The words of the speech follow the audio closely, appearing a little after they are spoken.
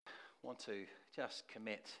want to just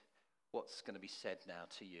commit what's going to be said now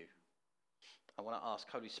to you. I want to ask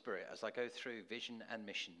Holy Spirit, as I go through vision and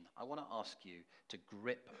mission, I want to ask you to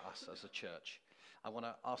grip us as a church. I want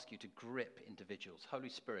to ask you to grip individuals. Holy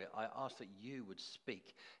Spirit, I ask that you would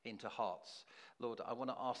speak into hearts. Lord, I want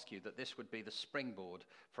to ask you that this would be the springboard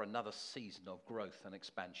for another season of growth and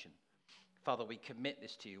expansion. Father, we commit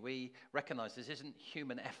this to you. We recognize this isn't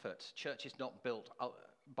human effort. Church is not built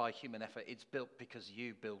by human effort. It's built because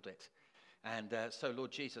you build it. And so,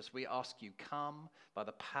 Lord Jesus, we ask you, come by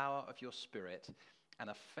the power of your Spirit and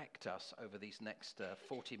affect us over these next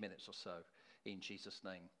 40 minutes or so. In Jesus'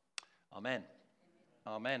 name. Amen.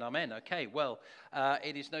 Amen, amen. Okay, well,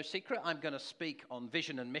 it is no secret I'm going to speak on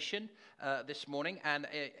vision and mission this morning. And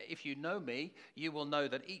if you know me, you will know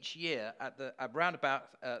that each year at around about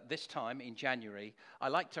this time in January, I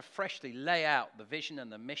like to freshly lay out the vision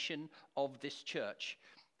and the mission of this church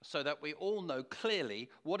so that we all know clearly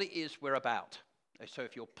what it is we're about. So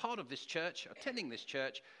if you're part of this church, attending this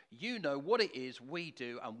church, you know what it is we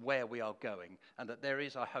do and where we are going, and that there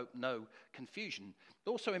is, I hope, no confusion.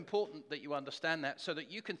 Also important that you understand that so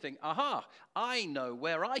that you can think, aha, I know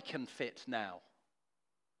where I can fit now,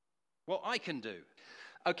 what I can do.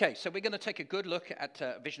 Okay, so we're going to take a good look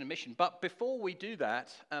at vision and mission, but before we do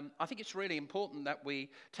that, I think it's really important that we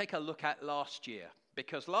take a look at last year,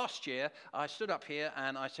 because last year I stood up here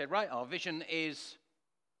and I said, right, our vision is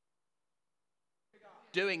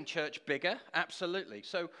doing church bigger, absolutely.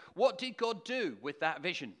 So what did God do with that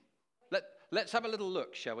vision? Let's have a little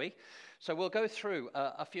look, shall we? So we'll go through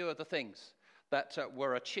a few of the things that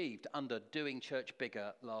were achieved under doing church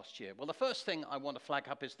bigger last year. Well, the first thing I want to flag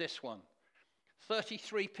up is this one.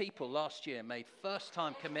 33 people last year made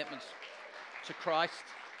first-time commitments to Christ.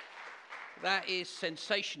 That is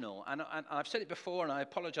sensational, and I've said it before, and I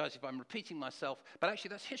apologize if I'm repeating myself, but actually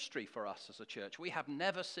that's history for us as a church. We have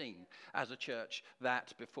never seen, as a church,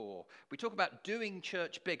 that before. We talk about doing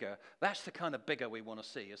church bigger. That's the kind of bigger we want to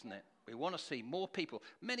see, isn't it? We want to see more people.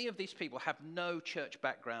 Many of these people have no church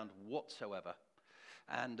background whatsoever,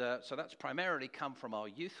 and so that's primarily come from our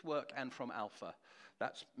youth work and from Alpha.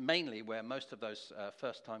 That's mainly where most of those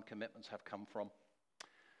first-time commitments have come from.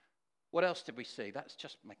 What else did we see? That's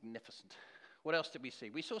just magnificent. What else did we see?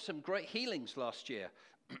 We saw some great healings last year.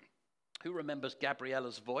 Who remembers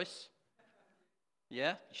Gabriella's voice?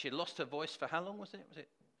 Yeah? She lost her voice for how long was it? Was it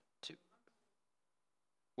 2?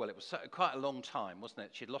 Well, it was quite a long time, wasn't it?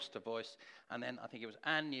 She'd lost her voice. And then I think it was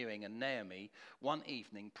Anne Newing and Naomi one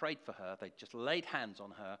evening prayed for her. They just laid hands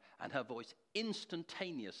on her and her voice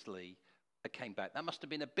instantaneously came back. That must have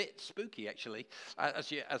been a bit spooky, actually,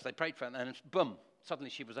 as they prayed for her. And boom.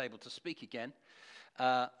 Suddenly she was able to speak again,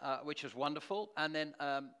 which was wonderful. And then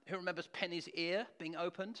who remembers Penny's ear being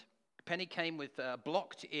opened? Penny came with a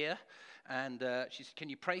blocked ear, and she said, can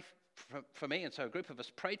you pray for me? And so a group of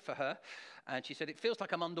us prayed for her, and she said, it feels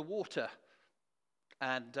like I'm underwater.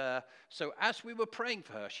 And so as we were praying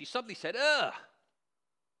for her, she suddenly said, ugh.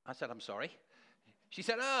 I said, I'm sorry. She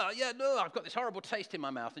said, oh, yeah, no, I've got this horrible taste in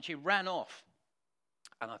my mouth, and she ran off.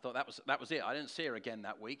 And I thought that was it. I didn't see her again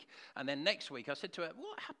that week. And then next week I said to her,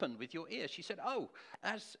 what happened with your ear? She said, oh,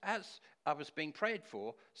 as I was being prayed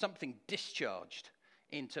for, something discharged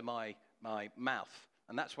into my mouth.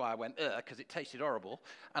 And that's why I went, because it tasted horrible.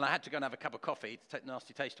 And I had to go and have a cup of coffee to take the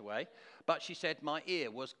nasty taste away. But she said my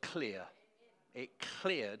ear was clear. It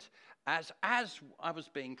cleared. As I was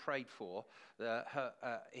being prayed for, her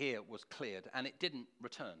ear was cleared. And it didn't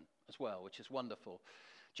return as well, which is wonderful.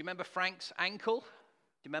 Do you remember Frank's ankle?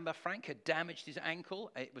 Do you remember Frank had damaged his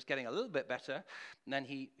ankle? It was getting a little bit better. And then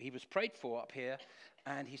he was prayed for up here.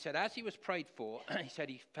 And he said as he was prayed for, he said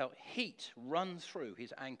he felt heat run through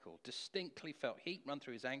his ankle, distinctly felt heat run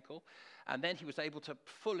through his ankle. And then he was able to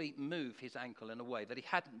fully move his ankle in a way that he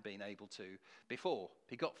hadn't been able to before.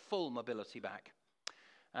 He got full mobility back.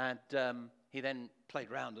 And he then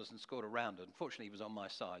played rounders and scored a rounder. Unfortunately, he was on my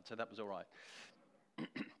side, so that was all right.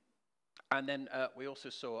 And then we also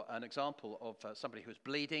saw an example of somebody who was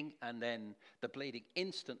bleeding, and then the bleeding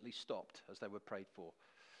instantly stopped as they were prayed for.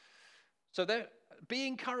 So be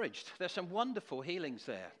encouraged. There's some wonderful healings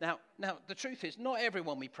there. Now, the truth is, not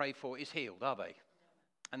everyone we pray for is healed, are they?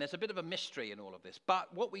 And there's a bit of a mystery in all of this. But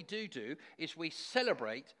what we do is we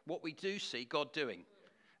celebrate what we do see God doing,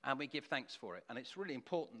 and we give thanks for it. And it's really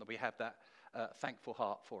important that we have that thankful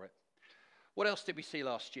heart for it. What else did we see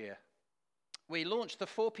last year? We launched the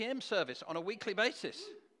 4 p.m. service on a weekly basis.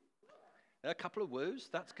 A couple of woos,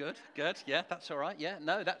 that's good. Yeah, that's all right. Yeah,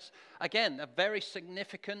 no, that's, again, a very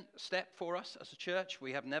significant step for us as a church.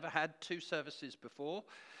 We have never had 2 services before.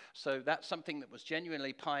 So that's something that was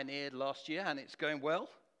genuinely pioneered last year, and it's going well.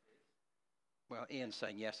 Well, Ian's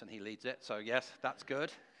saying yes, and he leads it. So, yes, that's good.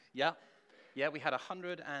 Yeah. Yeah, we had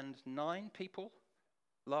 109 people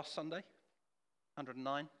last Sunday.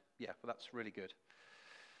 109. Yeah, well, that's really good.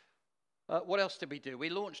 What else did we do? We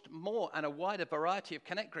launched more and a wider variety of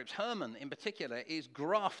connect groups. Herman, in particular, is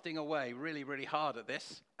grafting away really, really hard at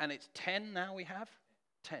this. And it's 10 now we have.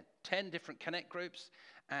 10 different connect groups.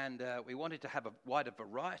 And we wanted to have a wider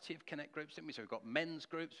variety of connect groups, didn't we? So we've got men's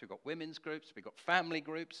groups, we've got women's groups, we've got family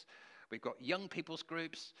groups, we've got young people's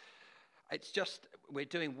groups. It's just, we're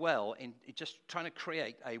doing well in just trying to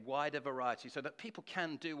create a wider variety so that people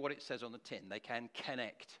can do what it says on the tin. They can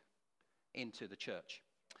connect into the church.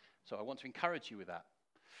 So I want to encourage you with that.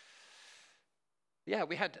 Yeah,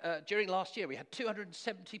 we had, during last year, we had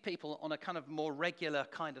 270 people on a kind of more regular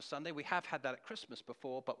kind of Sunday. We have had that at Christmas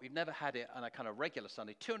before, but we've never had it on a kind of regular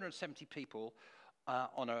Sunday. 270 people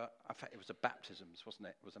in fact, it was a baptisms, wasn't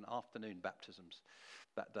it? It was an afternoon baptisms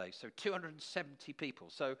that day. So 270 people.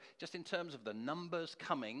 So just in terms of the numbers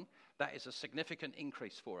coming, that is a significant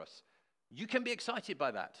increase for us. You can be excited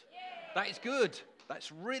by that. Yay! That is good.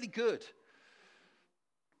 That's really good.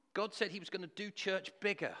 God said he was going to do church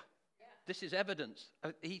bigger. Yeah. This is evidence.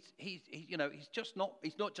 He's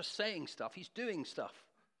not just saying stuff, he's doing stuff.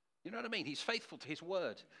 You know what I mean? He's faithful to his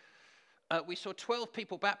word. We saw 12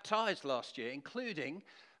 people baptized last year, including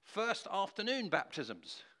first afternoon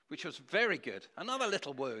baptisms, which was very good. Another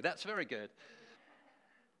little woo, that's very good.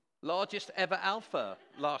 Largest ever alpha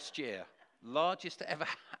last year. Largest ever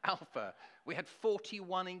alpha. We had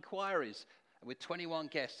 41 inquiries with 21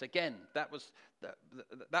 guests. Again, that was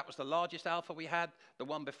the largest alpha we had. The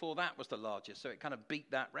one before that was the largest, so it kind of beat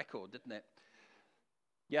that record, didn't it?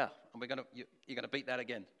 Yeah, and you're gonna beat that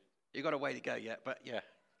again. You've got a way to go yet, but yeah.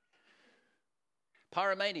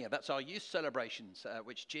 Pyromania, that's our youth celebrations,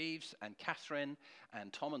 which Jeeves and Catherine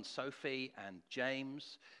and Tom and Sophie and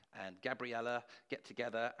James and Gabriella get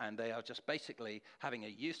together, and they are just basically having a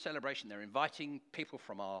youth celebration. They're inviting people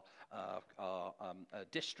from our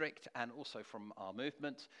district and also from our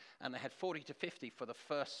movement, and they had 40 to 50 for the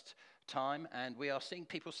first time, and we are seeing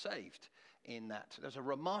people saved in that. There's a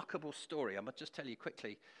remarkable story. I must just tell you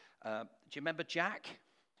quickly. Do you remember Jack?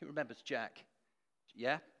 Who remembers Jack?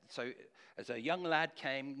 Yeah? So as a young lad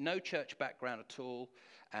came, no church background at all,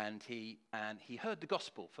 and he heard the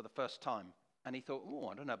gospel for the first time. And he thought,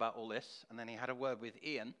 I don't know about all this. And then he had a word with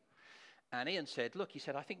Ian. And Ian said, look, he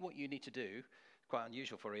said, I think what you need to do, quite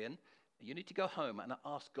unusual for Ian, you need to go home and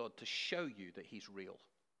ask God to show you that he's real.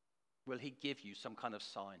 Will he give you some kind of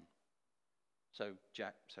sign? So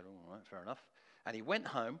Jack said, all right, fair enough. And he went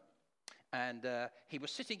home, and he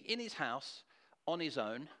was sitting in his house on his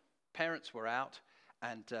own. Parents were out,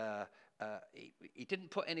 and he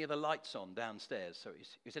didn't put any of the lights on downstairs, so he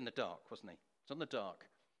was in the dark, wasn't he? It was on the dark.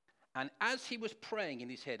 And as he was praying in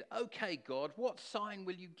his head, okay, God, what sign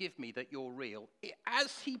will you give me that you're real?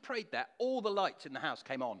 As he prayed that, all the lights in the house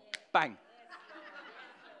came on. Bang.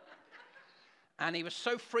 And he was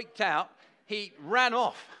so freaked out, he ran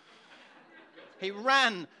off. He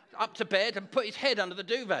ran up to bed and put his head under the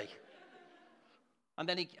duvet. And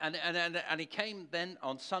then he came then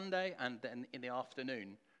on Sunday, and then in the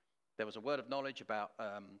afternoon, there was a word of knowledge about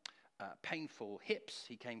painful hips.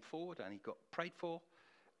 He came forward and he got prayed for.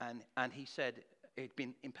 And he said he'd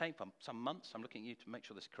been in pain for some months. I'm looking at you to make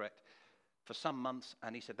sure this is correct. For some months,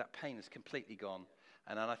 and he said that pain is completely gone.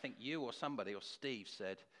 And then I think you or somebody or Steve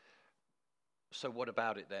said, so what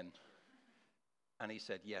about it then? And he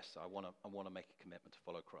said, yes, I want to make a commitment to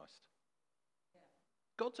follow Christ. Yeah.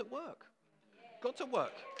 God's at work. Yeah. God's at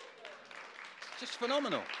work. It's just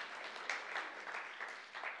phenomenal.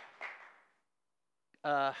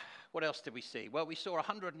 What else did we see? Well, we saw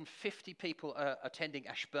 150 people attending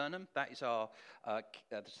Ashburnham. That is our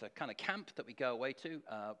that's a kind of camp that we go away to.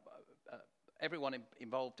 Everyone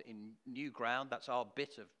involved in New Ground, that's our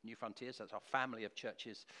bit of New Frontiers, that's our family of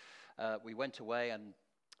churches. We went away and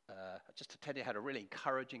just attended, had a really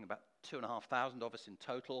encouraging, about 2,500 of us in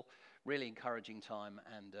total, really encouraging time.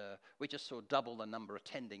 And we just saw double the number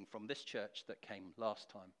attending from this church that came last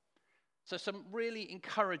time. So some really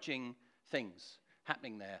encouraging things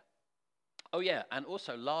happening there. Oh yeah, and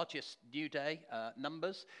also largest New Day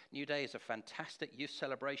numbers. New Day is a fantastic youth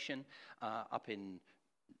celebration up in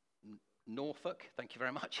Norfolk. Thank you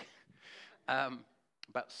very much.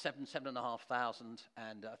 About 7,500,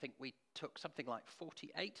 and I think we took something like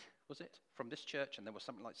 48, was it, from this church, and there was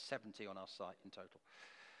something like 70 on our site in total.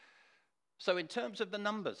 So in terms of the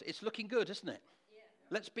numbers, it's looking good, isn't it? Yeah.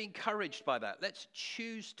 Let's be encouraged by that. Let's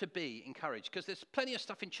choose to be encouraged, because there's plenty of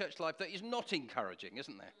stuff in church life that is not encouraging,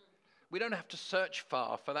 isn't there? We don't have to search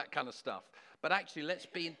far for that kind of stuff. But actually, let's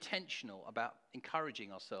be intentional about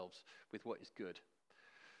encouraging ourselves with what is good.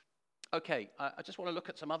 Okay, I just want to look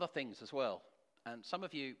at some other things as well. And some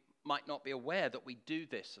of you might not be aware that we do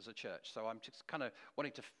this as a church. So I'm just kind of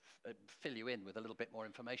wanting to fill you in with a little bit more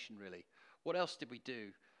information, really. What else did we do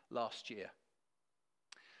last year?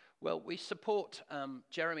 Well, we support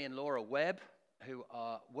Jeremy and Laura Webb, who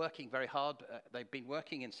are working very hard. They've been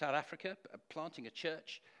working in South Africa, planting a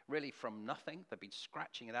church really from nothing. They've been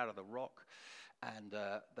scratching it out of the rock. And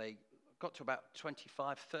they got to about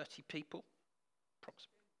 25, 30 people, approximately.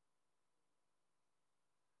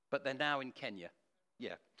 But they're now in Kenya.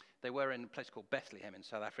 Yeah, they were in a place called Bethlehem in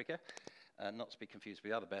South Africa, not to be confused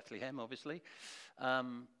with the other Bethlehem, obviously.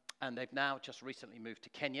 And they've now just recently moved to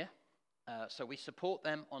Kenya. So we support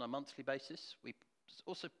them on a monthly basis. We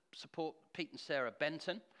also support Pete and Sarah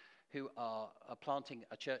Benton, who are planting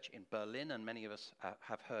a church in Berlin, and many of us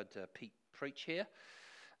have heard Pete preach here.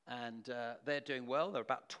 And they're doing well. There are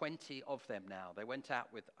about 20 of them now. They went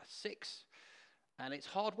out with 6, and it's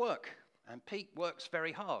hard work. And Pete works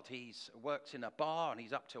very hard. He's works in a bar, and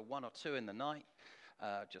he's up till 1 or 2 in the night,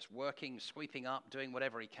 just working, sweeping up, doing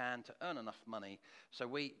whatever he can to earn enough money. So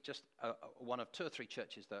we just one of 2 or 3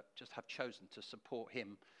 churches that just have chosen to support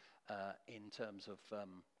him in terms of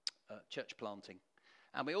church planting.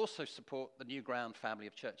 And we also support the New Ground family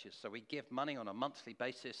of churches. So we give money on a monthly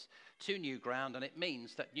basis to New Ground, and it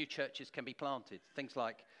means that new churches can be planted. Things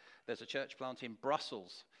like there's a church plant in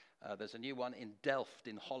Brussels. There's a new one in Delft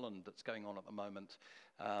in Holland that's going on at the moment.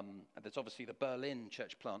 There's obviously the Berlin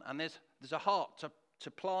church plant. And there's a heart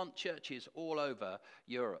to plant churches all over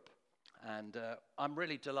Europe. And I'm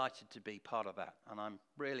really delighted to be part of that. And I'm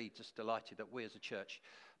really just delighted that we as a church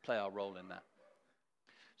play our role in that.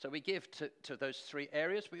 So we give to those 3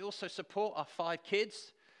 areas. We also support our 5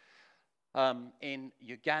 kids in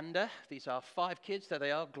Uganda. These are 5 kids. There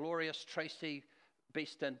they are, Glorious, Tracy,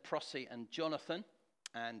 Beeston, Prosy, and Jonathan.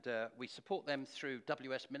 And we support them through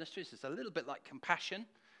WS Ministries. It's a little bit like Compassion.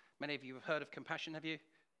 Many of you have heard of Compassion, have you?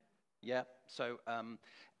 Yeah. So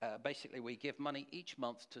basically we give money each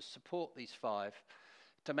month to support these 5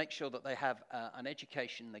 to make sure that they have an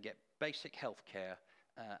education, they get basic health care,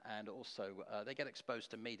 and also they get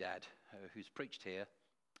exposed to me, Dad, who's preached here.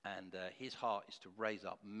 And his heart is to raise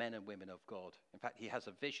up men and women of God. In fact, he has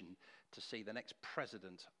a vision to see the next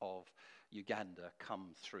president of Uganda come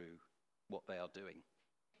through what they are doing.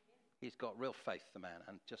 He's got real faith, the man,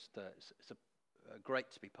 and just it's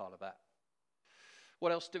great to be part of that.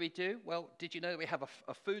 What else do we do? Well, did you know that we have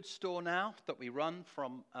a food store now that we run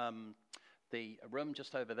from the room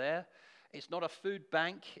just over there? It's not a food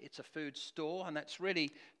bank, it's a food store, and that's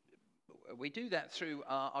really, we do that through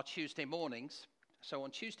our Tuesday mornings. So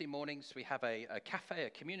on Tuesday mornings, we have a cafe, a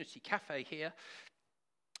community cafe here.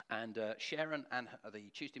 And Sharon and the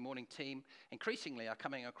Tuesday morning team increasingly are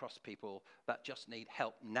coming across people that just need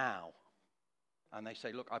help now. And they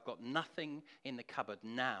say, look, I've got nothing in the cupboard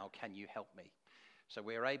now. Can you help me? So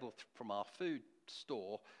we're able, from our food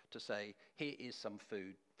store, to say, here is some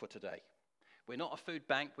food for today. We're not a food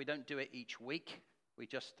bank. We don't do it each week. We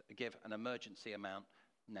just give an emergency amount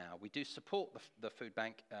now. We do support the food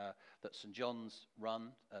bank that St. John's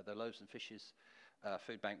run, the Loaves and Fishes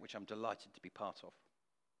food bank, which I'm delighted to be part of.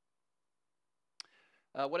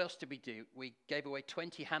 What else did we do? We gave away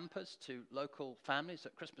 20 hampers to local families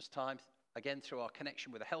at Christmas time, again through our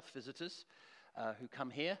connection with the health visitors who come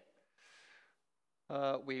here.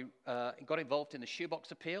 We got involved in the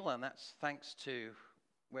shoebox appeal, and that's thanks to,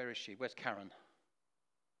 where is she? Where's Karen?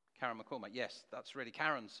 Karen McCormack. Yes, that's really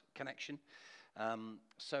Karen's connection.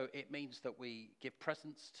 So it means that we give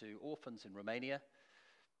presents to orphans in Romania.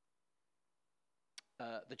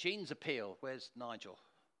 The jeans appeal, where's Nigel?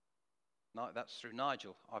 No, that's through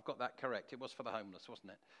Nigel. I've got that correct. It was for the homeless,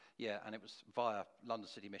 wasn't it? Yeah, and it was via London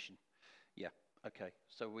City Mission. Yeah, okay.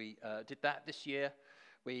 So we did that this year.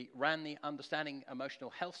 We ran the Understanding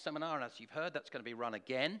Emotional Health Seminar, and as you've heard, that's going to be run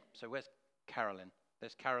again. So where's Carolyn?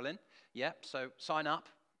 There's Carolyn. Yeah, so sign up.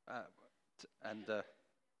 And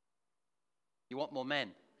you want more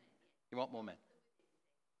men? You want more men?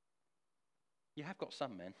 You have got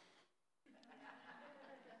some men.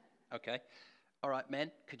 Okay. All right, men,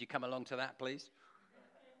 could you come along to that, please?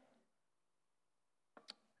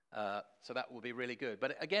 So that will be really good.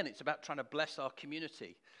 But again, it's about trying to bless our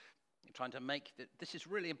community, trying to make this is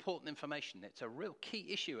really important information. It's a real key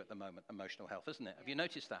issue at the moment, emotional health, isn't it? Have you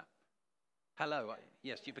noticed that? Hello.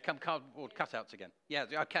 Yes, you've become cardboard cutouts again. Yeah,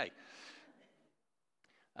 okay.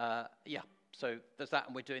 Yeah, so there's that,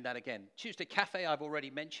 and we're doing that again. Tuesday Cafe, I've already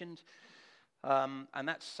mentioned. And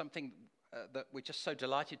that's something, that we're just so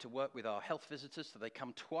delighted to work with our health visitors. So they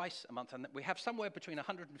come twice a month, and we have somewhere between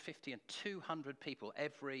 150 and 200 people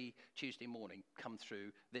every Tuesday morning come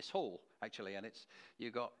through this hall, actually. And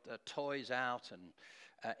you got toys out,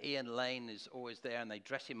 and Ian Lane is always there, and they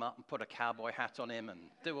dress him up and put a cowboy hat on him and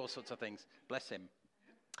do all sorts of things. Bless him.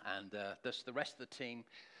 And there's the rest of the team.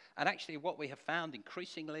 And actually what we have found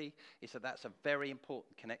increasingly is that that's a very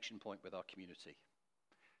important connection point with our community.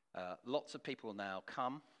 Lots of people now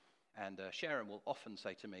come, and Sharon will often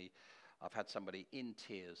say to me, I've had somebody in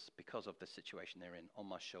tears because of the situation they're in on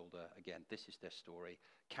my shoulder. Again, this is their story.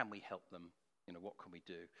 Can we help them? What can we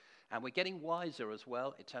do? And we're getting wiser as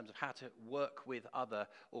well in terms of how to work with other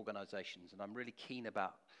organizations. And I'm really keen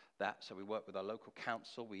about that. So we work with our local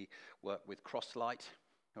council. We work with Crosslight,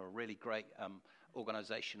 who are a really great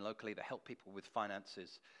organization locally that help people with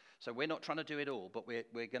finances. So we're not trying to do it all, but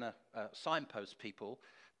we're going to signpost people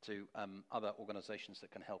to other organizations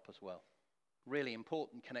that can help as well. Really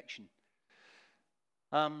important connection.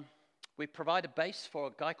 We provide a base for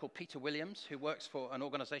a guy called Peter Williams, who works for an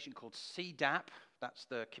organization called CDAP. That's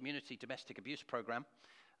the Community Domestic Abuse Program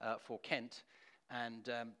for Kent. And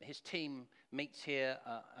his team meets here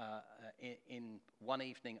in one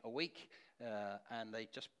evening a week, and they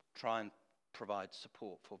just try and provide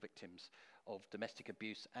support for victims of domestic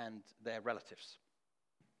abuse and their relatives.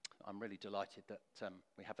 I'm really delighted that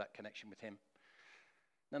we have that connection with him.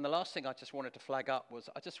 Then the last thing I just wanted to flag up was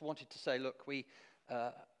I just wanted to say, look, we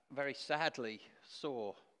very sadly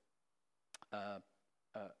saw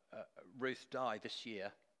Ruth die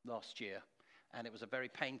last year, and it was a very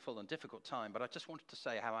painful and difficult time, but I just wanted to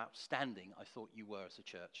say how outstanding I thought you were as a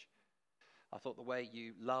church. I thought the way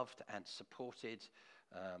you loved and supported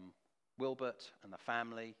Wilbert and the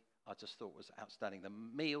family, I just thought was outstanding. The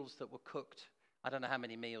meals that were cooked, I don't know how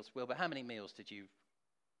many meals, Wilbert, how many meals did you?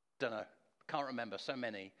 Don't know, can't remember, so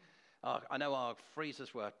many. I know our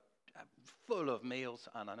freezers were full of meals,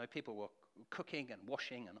 and I know people were cooking and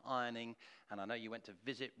washing and ironing, and I know you went to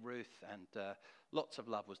visit Ruth, and lots of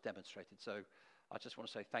love was demonstrated. So I just want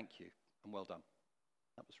to say thank you and well done.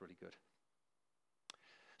 That was really good.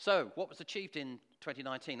 So what was achieved in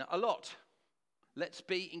 2019? A lot. Let's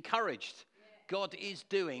be encouraged. Yeah. God is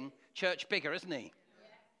doing church bigger, isn't he?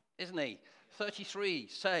 Yeah. Isn't he? 33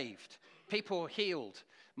 saved, people healed,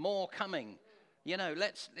 more coming.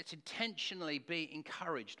 Let's intentionally be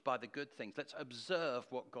encouraged by the good things. Let's observe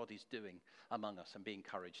what God is doing among us and be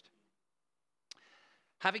encouraged.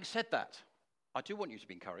 Having said that, I do want you to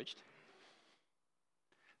be encouraged,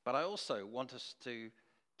 but I also want us to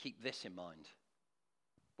keep this in mind.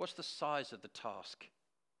 What's the size of the task?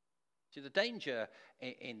 See, the danger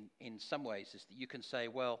in some ways is that you can say,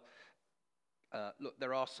 well, look,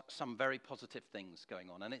 there are some very positive things going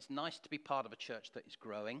on, and it's nice to be part of a church that is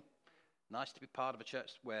growing, nice to be part of a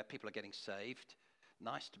church where people are getting saved,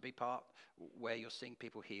 nice to be part where you're seeing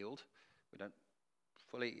people healed. We don't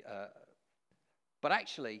fully... but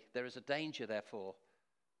actually, there is a danger, therefore,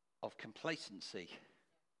 of complacency.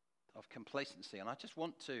 And I just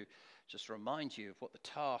want to remind you of what the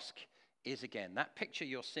task is again. That picture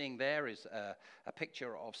you're seeing there is a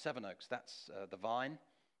picture of Sevenoaks. That's the Vine,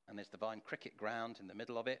 and there's the Vine cricket ground in the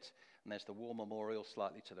middle of it, and there's the War Memorial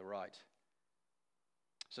slightly to the right.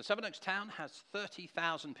 So Sevenoaks town has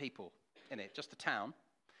 30,000 people in it, just the town.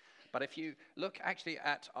 But if you look actually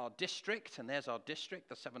at our district, and there's our district,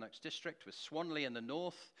 the Sevenoaks district, with Swanley in the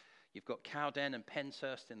north, you've got Cowden and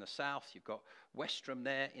Penshurst in the south, you've got Westerham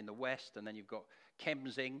there in the west, and then you've got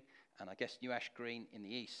Kemsing, and I guess New Ash Green in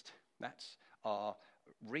the east. That's our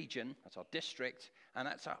region, that's our district, and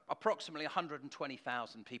that's approximately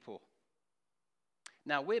 120,000 people.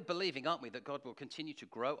 Now, we're believing, aren't we, that God will continue to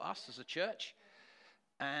grow us as a church,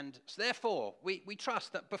 and so therefore, we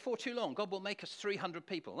trust that before too long, God will make us 300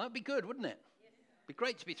 people. That would be good, wouldn't it? It'd be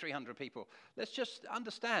great to be 300 people. Let's just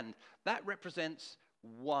understand, that represents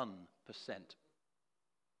 1%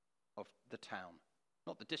 of the town,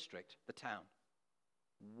 not the district, the town.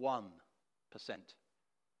 1%.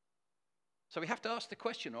 So we have to ask the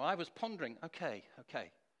question, or I was pondering, okay,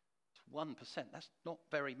 it's 1%. That's not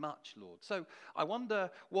very much, Lord. So I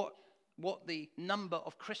wonder what the number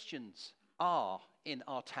of Christians are in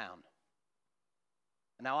our town.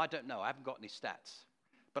 Now, I don't know. I haven't got any stats,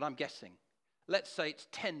 but I'm guessing. Let's say it's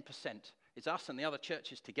 10%. It's us and the other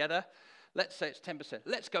churches together. Let's say it's 10%.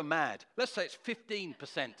 Let's go mad. Let's say it's 15%.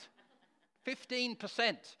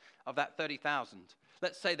 15% of that 30,000.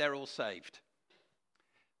 Let's say they're all saved.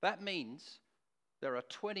 That means there are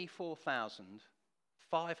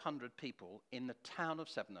 24,500 people in the town of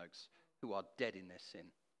Sevenoaks who are dead in their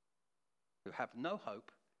sin, who have no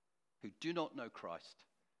hope, who do not know Christ.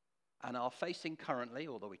 and are facing currently,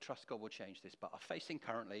 although we trust God will change this, but are facing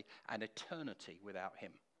currently an eternity without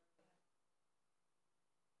him.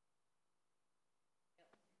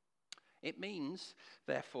 It means,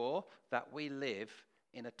 therefore, that we live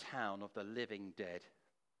in a town of the living dead.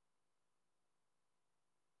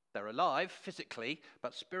 They're alive physically,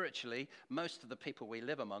 but spiritually, most of the people we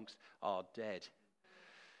live amongst are dead.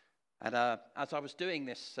 And as I was doing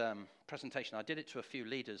this presentation, I did it to a few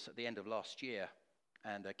leaders at the end of last year.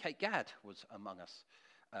 And Kate Gadd was among us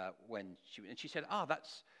and she said,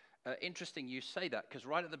 that's interesting you say that, because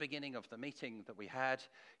right at the beginning of the meeting that we had,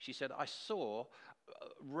 she said, I saw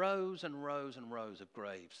rows and rows and rows of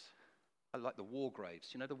graves, like the war graves.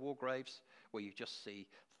 You know the war graves where you just see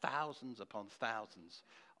thousands upon thousands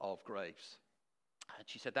of graves. And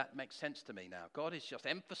she said, that makes sense to me now. God is just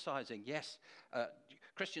emphasizing, yes,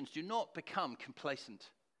 Christians, do not become complacent.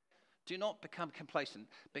 Do not become complacent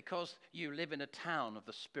because you live in a town of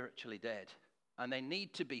the spiritually dead and they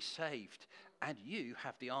need to be saved. And you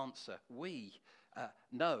have the answer. We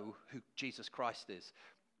know who Jesus Christ is.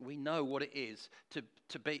 We know what it is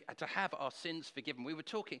to have our sins forgiven. We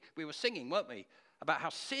were singing, weren't we, about how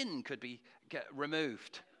sin could be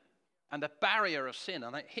removed. And the barrier of sin,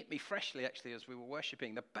 and it hit me freshly actually as we were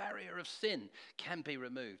worshiping, the barrier of sin can be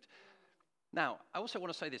removed. Now, I also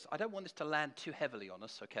want to say this. I don't want this to land too heavily on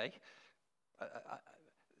us, okay?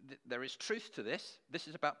 There is truth to this. This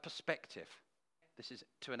is about perspective. This is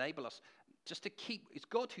to enable us just to keep, it's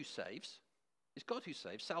God who saves. It's God who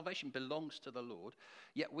saves. Salvation belongs to the Lord.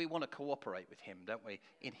 Yet we want to cooperate with him, don't we,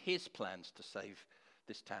 in his plans to save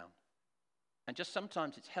this town. And just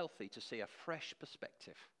sometimes it's healthy to see a fresh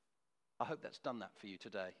perspective. I hope that's done that for you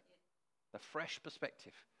today. A fresh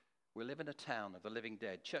perspective. We live in a town of the living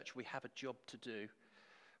dead. Church, we have a job to do.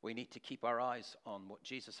 We need to keep our eyes on what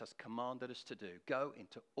Jesus has commanded us to do. Go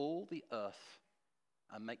into all the earth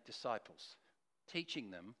and make disciples, teaching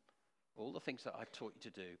them all the things that I've taught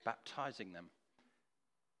you to do, baptizing them.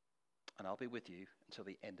 And I'll be with you until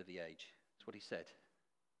the end of the age. That's what he said.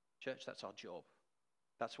 Church, that's our job.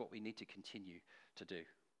 That's what we need to continue to do.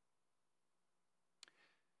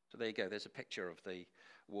 So there you go. There's a picture of the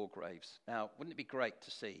war graves. Now, wouldn't it be great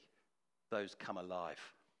to see those come alive?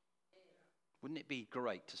 Wouldn't it be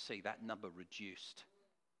great to see that number reduced?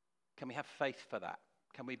 Can we have faith for that?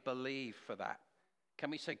 Can we believe for that?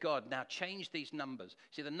 Can we say, God, now change these numbers?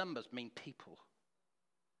 See, the numbers mean people.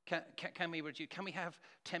 Can we reduce? Can we have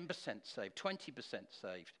 10% saved, 20%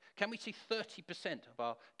 saved? Can we see 30% of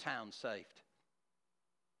our town saved?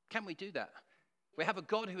 Can we do that? We have a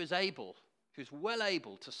God who is able, who's well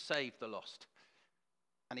able to save the lost.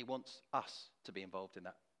 And he wants us to be involved in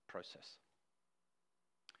that process.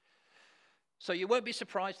 So you won't be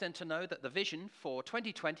surprised then to know that the vision for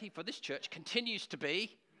 2020 for this church continues to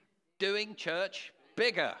be doing church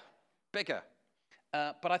bigger.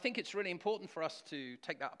 But I think it's really important for us to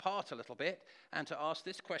take that apart a little bit and to ask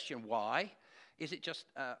this question, why? Is it just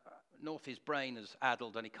Northie's brain is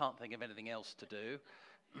addled and he can't think of anything else to do?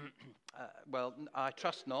 Well, I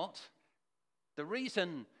trust not. The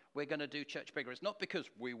reason we're going to do church bigger is not because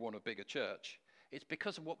we want a bigger church. It's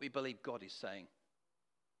because of what we believe God is saying.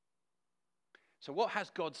 So what has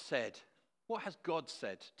God said? What has God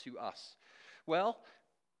said to us? Well,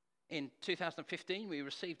 in 2015, we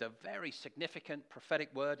received a very significant prophetic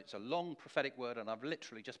word. It's a long prophetic word, and I've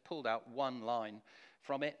literally just pulled out one line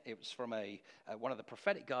from it. It was from one of the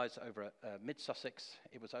prophetic guys over at Mid-Sussex.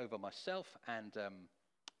 It was over myself and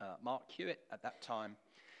Mark Hewitt at that time.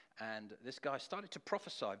 And this guy started to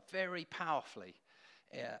prophesy very powerfully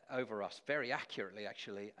over us, very accurately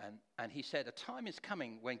actually. And he said, a time is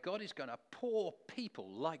coming when God is going to pour people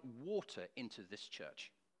like water into this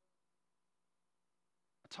church.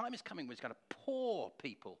 A time is coming when he's going to pour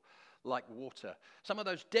people like water. Some of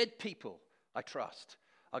those dead people, I trust,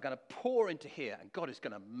 are going to pour into here and God is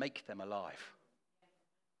going to make them alive.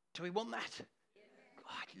 Do we want that?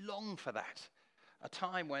 I long for that. A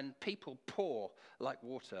time when people pour like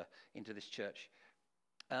water into this church.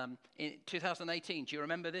 In 2018, do you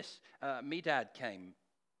remember this? Medad came.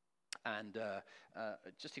 And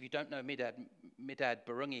just if you don't know Medad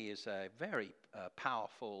Barungi is a very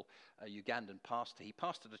powerful Ugandan pastor. He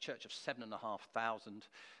pastored a church of 7,500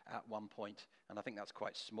 at one point, and I think that's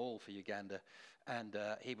quite small for Uganda. And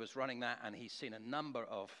he was running that, and he's seen a number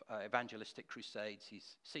of evangelistic crusades.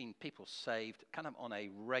 He's seen people saved kind of on a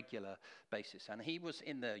regular basis. And he was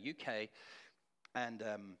in the UK, and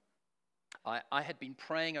I had been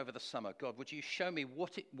praying over the summer, God, would you show me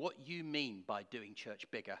what you mean by doing church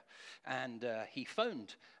bigger? And he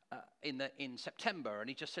phoned in September, and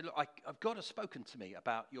he just said, look, God has spoken to me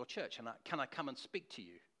about your church, and can I come and speak to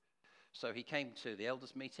you? So he came to the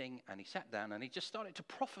elders' meeting and he sat down and he just started to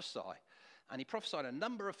prophesy. And he prophesied a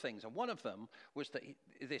number of things. And one of them was that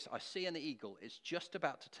I see an eagle. It's just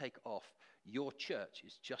about to take off. Your church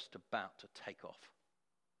is just about to take off.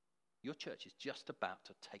 Your church is just about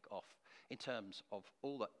to take off in terms of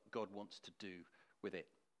all that God wants to do with it.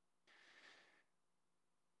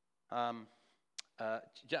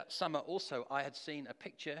 Summer also, I had seen a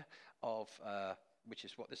picture of, which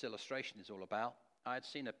is what this illustration is all about. I had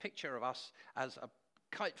seen a picture of us as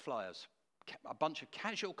kite flyers, a bunch of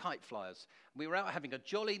casual kite flyers. We were out having a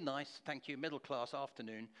jolly nice, thank you, middle class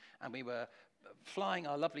afternoon, and we were flying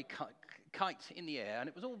our lovely kite in the air, and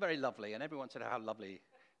it was all very lovely, and everyone said how lovely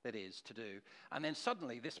it is to do. And then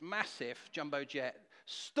suddenly this massive jumbo jet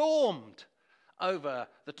stormed over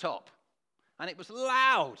the top. And it was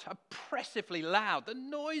loud, oppressively loud. The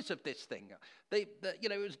noise of this thing,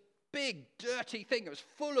 it was big, dirty thing. It was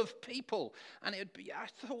full of people. And I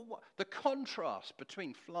thought the contrast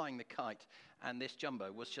between flying the kite and this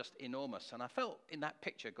jumbo was just enormous. And I felt in that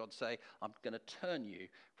picture God say, I'm going to turn you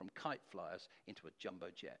from kite flyers into a jumbo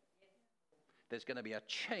jet. There's going to be a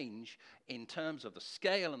change in terms of the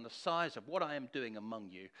scale and the size of what I am doing among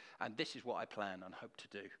you. And this is what I plan and hope to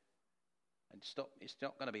do. And it's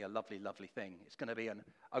not going to be a lovely, lovely thing. It's going to be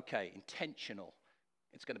intentional.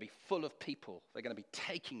 It's going to be full of people. They're going to be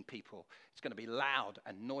taking people. It's going to be loud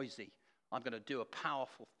and noisy. I'm going to do a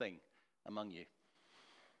powerful thing among you.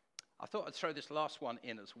 I thought I'd throw this last one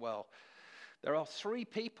in as well. There are 3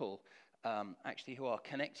 people, actually, who are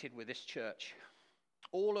connected with this church,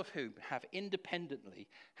 all of whom have independently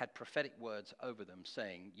had prophetic words over them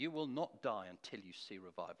saying, you will not die until you see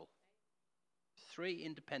revival. 3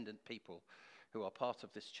 independent people who are part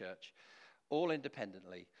of this church, all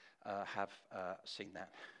independently have seen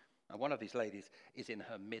that. And one of these ladies is in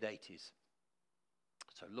her mid-80s.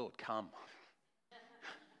 So, Lord, come.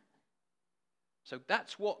 So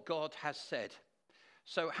that's what God has said.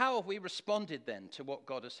 So how have we responded then to what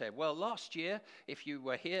God has said? Well, last year, if you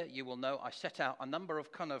were here, you will know I set out a number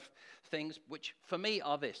of kind of things, which for me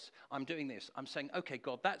are this. I'm doing this. I'm saying, okay,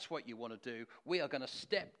 God, that's what you want to do. We are going to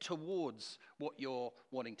step towards what you're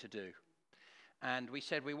wanting to do. And we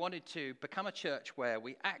said we wanted to become a church where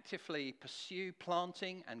we actively pursue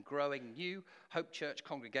planting and growing new Hope Church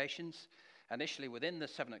congregations, initially within the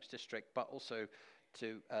Sevenoaks district, but also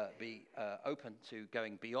to be open to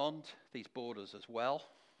going beyond these borders as well.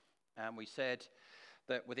 And we said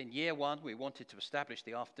that within year 1, we wanted to establish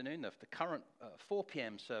the afternoon of the current 4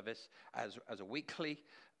 p.m. service as a weekly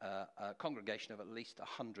congregation of at least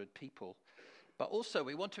 100 people. But also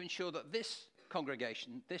we want to ensure that this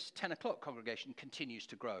congregation, this 10 o'clock congregation, continues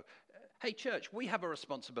to grow. Hey, church, we have a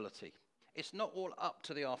responsibility. It's not all up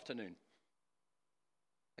to the afternoon.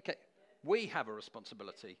 Okay, we have a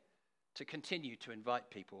responsibility to continue to invite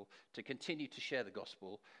people, to continue to share the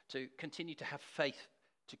gospel, to continue to have faith,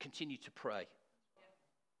 to continue to pray.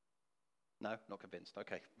 No, not convinced.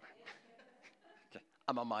 Okay. Okay.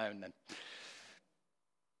 I'm on my own then.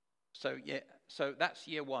 So that's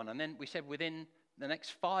year 1. And then we said within the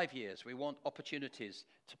next 5 years, we want opportunities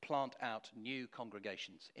to plant out new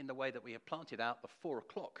congregations in the way that we have planted out the 4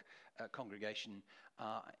 o'clock congregation.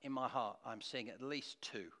 In my heart, I'm seeing at least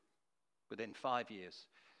 2 within 5 years.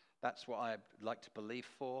 That's what I'd like to believe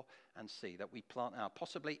for and see, that we plant out,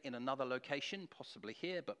 possibly in another location, possibly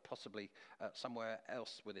here, but possibly somewhere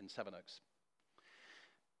else within Sevenoaks.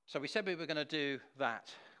 So we said we were going to do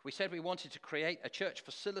that. We said we wanted to create a church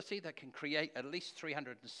facility that can create at least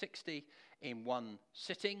 360 in one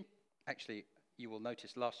sitting. Actually, you will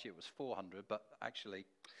notice last year it was 400, but actually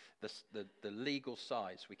the legal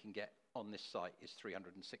size we can get on this site is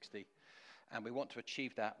 360. And we want to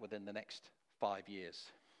achieve that within the next 5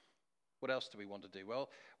 years. What else do we want to do? Well,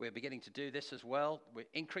 we're beginning to do this as well. We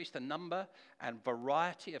increase the number and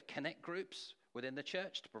variety of connect groups within the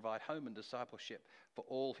church to provide home and discipleship for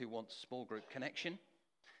all who want small group connection.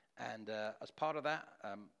 And as part of that,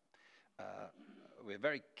 we're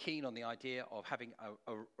very keen on the idea of having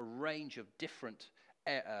a range of different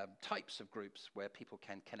types of groups where people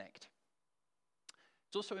can connect.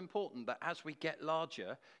 It's also important that as we get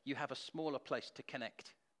larger, you have a smaller place to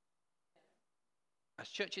connect. As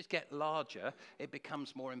churches get larger, it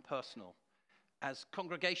becomes more impersonal. As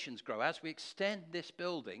congregations grow, as we extend this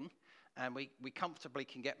building, and we comfortably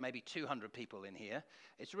can get maybe 200 people in here,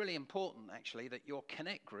 it's really important, actually, that your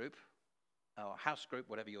connect group, or house group,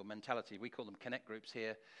 whatever your mentality, we call them connect groups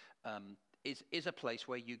here, is a place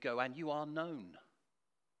where you go and you are known,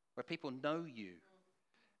 where people know you,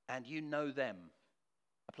 and you know them.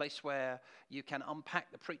 A place where you can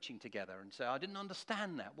unpack the preaching together and say, I didn't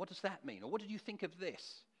understand that. What does that mean? Or what did you think of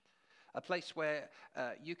this? a place where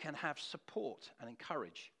you can have support and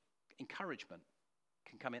encouragement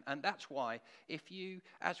can come in. And that's why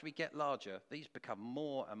as we get larger, these become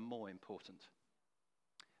more and more important.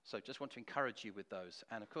 So just want to encourage you with those.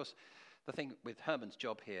 And of course, the thing with Herman's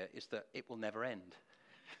job here is that it will never end.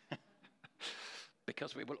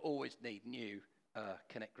 Because we will always need new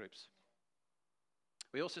connect groups.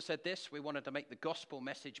 We also said this, we wanted to make the gospel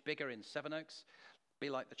message bigger in Sevenoaks, be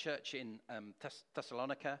like the church in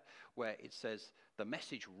Thessalonica, where it says the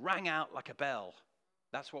message rang out like a bell.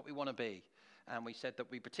 That's what we want to be. And we said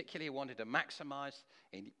that we particularly wanted to maximize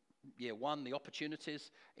in year one the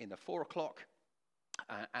opportunities in the 4 o'clock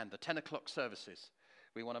and the 10 o'clock services.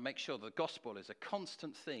 We want to make sure the gospel is a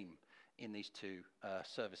constant theme in these two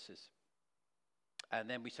services. And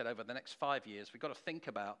then we said over the next 5 years, we've got to think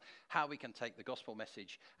about how we can take the gospel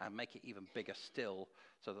message and make it even bigger still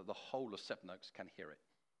so that the whole of Sevenoaks can hear it.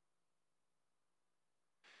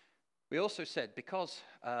 We also said, because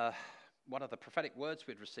one of the prophetic words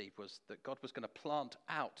we'd received was that God was going to plant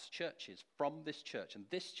out churches from this church, and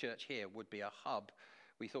this church here would be a hub.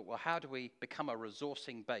 We thought, well, how do we become a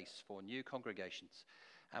resourcing base for new congregations?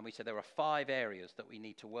 And we said there are 5 areas that we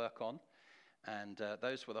need to work on. And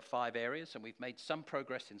those were the 5 areas, and we've made some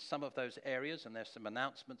progress in some of those areas, and there's some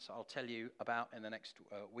announcements I'll tell you about in the next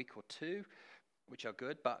week or 2, which are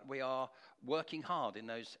good, but we are working hard in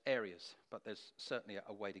those areas, but there's certainly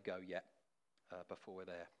a way to go yet before we're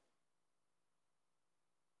there.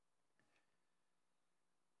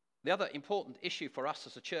 The other important issue for us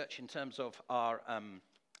as a church in terms of our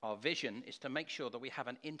vision is to make sure that we have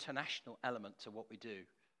an international element to what we do,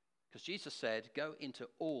 because Jesus said, go into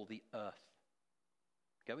all the earth.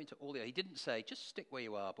 Go into all the earth. He didn't say, just stick where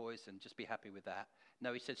you are, boys, and just be happy with that.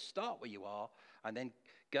 No, he said, start where you are, and then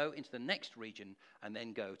go into the next region, and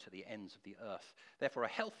then go to the ends of the earth. Therefore, a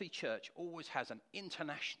healthy church always has an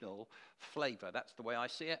international flavor. That's the way I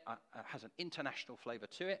see it. It has an international flavor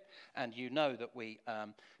to it. And you know that we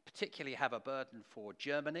particularly have a burden for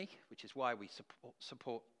Germany, which is why we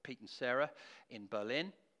support Pete and Sarah in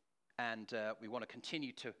Berlin. And we want to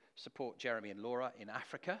continue to support Jeremy and Laura in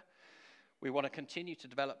Africa. We want to continue to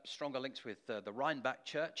develop stronger links with the Rhinebeck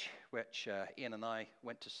Church, which Ian and I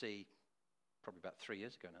went to see probably about 3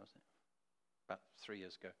 years ago now, isn't it? About 3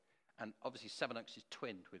 years ago. And obviously Sevenoaks is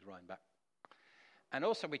twinned with Rhinebeck. And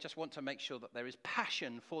also we just want to make sure that there is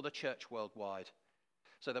passion for the church worldwide,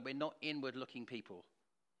 so that we're not inward-looking people.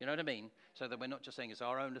 You know what I mean? So that we're not just saying it's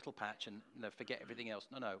our own little patch and forget everything else.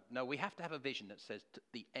 No, we have to have a vision that says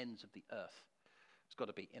the ends of the earth. It's got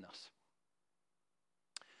to be in us.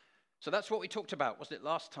 So that's what we talked about, wasn't it,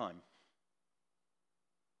 last time?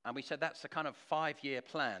 And we said that's a kind of 5-year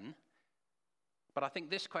plan. But I think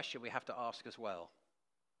this question we have to ask as well.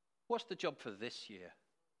 What's the job for this year?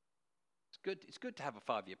 It's good to have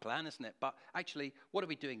a 5-year plan, isn't it? But actually, what are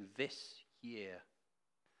we doing this year?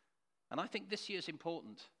 And I think this year is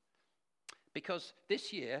important. Because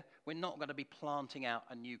this year, we're not going to be planting out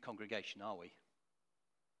a new congregation, are we?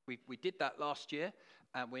 We did that last year,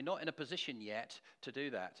 and we're not in a position yet to do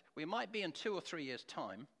that. We might be in 2 or 3 years'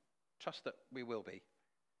 time. Trust that we will be.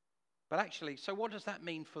 But actually, so what does that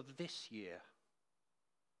mean for this year?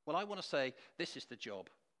 Well, I want to say this is the job.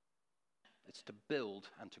 It's to build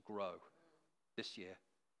and to grow this year.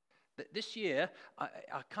 This year, I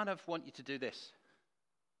kind of want you to do this.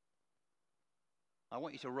 I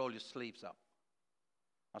want you to roll your sleeves up.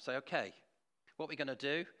 I'll say, okay, what we're going to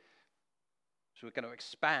do is we're going to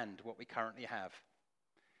expand what we currently have.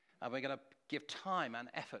 And we're going to give time and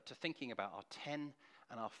effort to thinking about our 10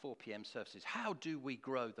 and our 4 p.m. services. How do we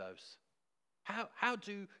grow those? How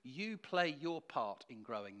do you play your part in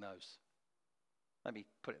growing those? Let me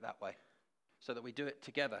put it that way, so that we do it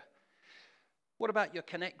together. What about your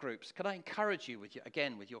connect groups? Can I encourage you with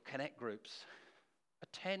your connect groups?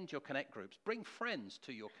 Attend your connect groups. Bring friends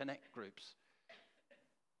to your connect groups.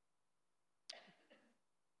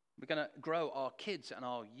 We're going to grow our kids and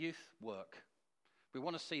our youth work. We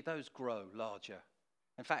want to see those grow larger.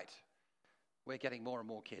 In fact, we're getting more and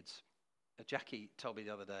more kids. Jackie told me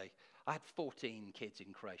the other day, I had 14 kids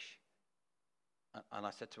in creche. And I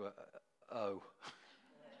said to her, oh.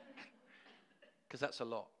 Because that's a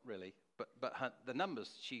lot, really. But the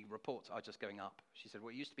numbers she reports are just going up. She said, well,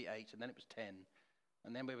 it used to be 8, and then it was 10.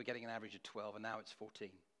 And then we were getting an average of 12, and now it's 14.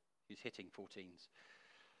 She's hitting 14s.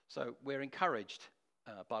 So we're encouraged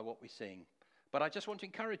by what we're seeing. But I just want to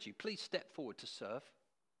encourage you, please step forward to serve.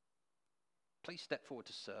 Please step forward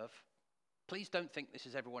to serve. Please don't think this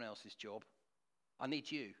is everyone else's job. I need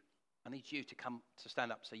you. I need you to come to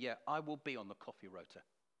stand up and say, yeah, I will be on the coffee rota.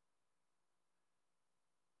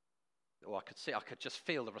 Oh, I could just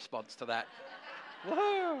feel the response to that.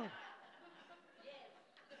 Whoa!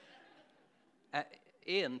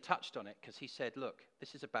 Ian touched on it because he said, look,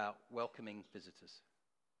 this is about welcoming visitors.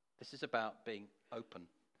 This is about being open.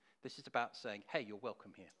 This is about saying, hey, you're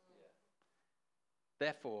welcome here.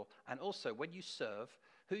 Therefore, and also when you serve,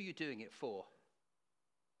 who are you doing it for?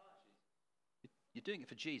 You're doing it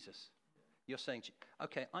for Jesus. You're saying,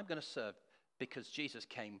 okay, I'm going to serve because Jesus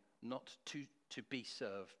came not to be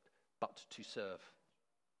served, but to serve.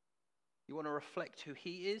 You want to reflect who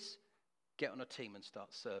he is? Get on a team and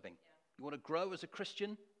start serving. You want to grow as a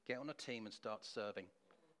Christian? Get on a team and start serving.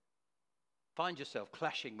 Find yourself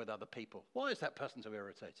clashing with other people. Why is that person so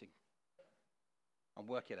irritating? And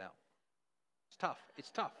work it out. It's tough.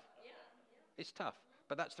 It's tough. It's tough.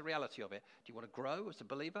 But that's the reality of it. Do you want to grow as a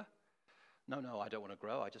believer? No, I don't want to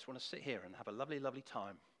grow. I just want to sit here and have a lovely, lovely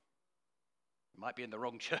time. You might be in the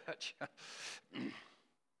wrong church.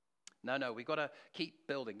 No, we've got to keep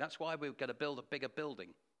building. That's why we're going to build a bigger building.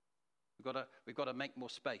 We've got to make more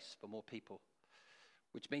space for more people,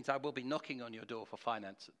 which means I will be knocking on your door for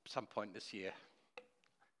finance at some point this year.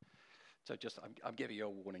 So I'm giving you a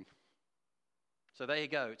warning. So there you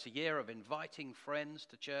go. It's a year of inviting friends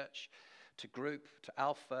to church, to group, to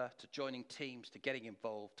alpha, to joining teams, to getting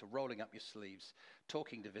involved, to rolling up your sleeves,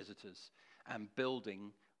 talking to visitors, and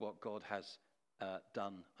building what God has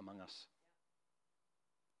done among us.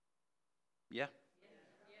 Yeah?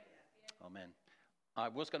 Amen. I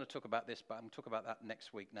was going to talk about this, but I'm going to talk about that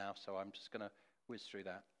next week now, so I'm just going to whiz through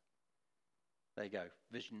that. There you go.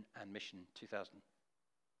 Vision and Mission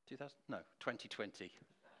 2020.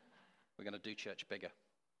 We're going to do church bigger.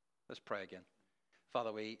 Let's pray again.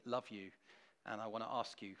 Father, we love you, and I want to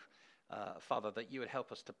ask you, Father, that you would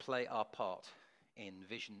help us to play our part in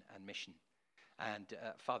vision and mission. And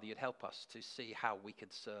Father, you'd help us to see how we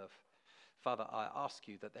could serve. Father, I ask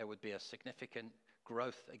you that there would be a significant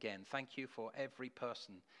growth again. Thank you for every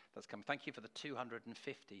person that's come. Thank you for the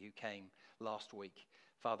 250 who came last week.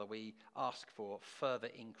 Father, we ask for further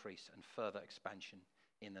increase and further expansion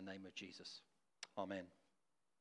in the name of Jesus. Amen.